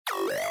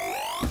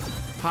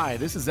Hi,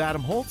 this is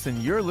Adam Holtz,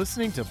 and you're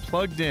listening to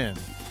Plugged In.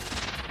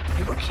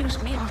 You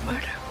accuse me of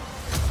murder.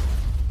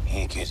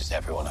 He accuses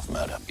everyone of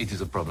murder. It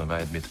is a problem,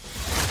 I admit.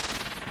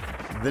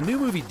 The new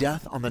movie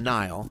Death on the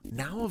Nile,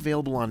 now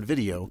available on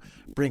video,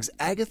 brings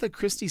Agatha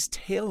Christie's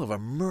tale of a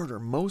murder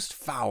most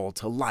foul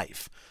to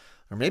life.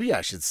 Or maybe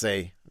I should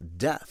say,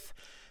 death.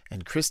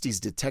 And Christie's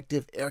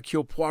detective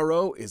Hercule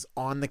Poirot is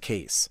on the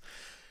case.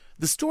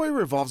 The story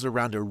revolves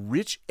around a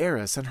rich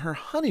heiress and her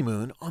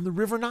honeymoon on the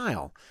River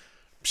Nile.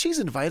 She's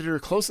invited her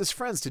closest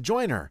friends to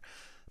join her,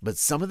 but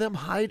some of them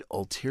hide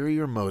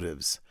ulterior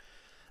motives.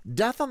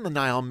 Death on the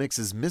Nile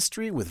mixes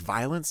mystery with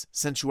violence,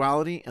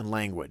 sensuality, and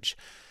language.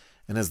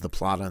 And as the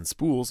plot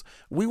unspools,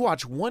 we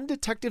watch one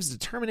detective's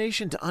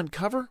determination to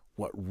uncover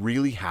what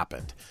really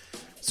happened.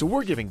 So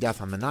we're giving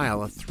Death on the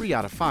Nile a 3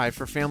 out of 5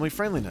 for family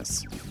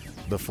friendliness.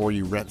 Before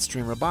you rent,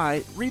 stream, or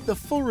buy, read the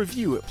full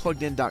review at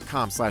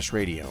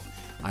pluggedin.com/radio.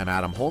 I'm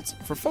Adam Holtz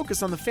for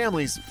Focus on the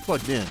Family's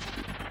Plugged In.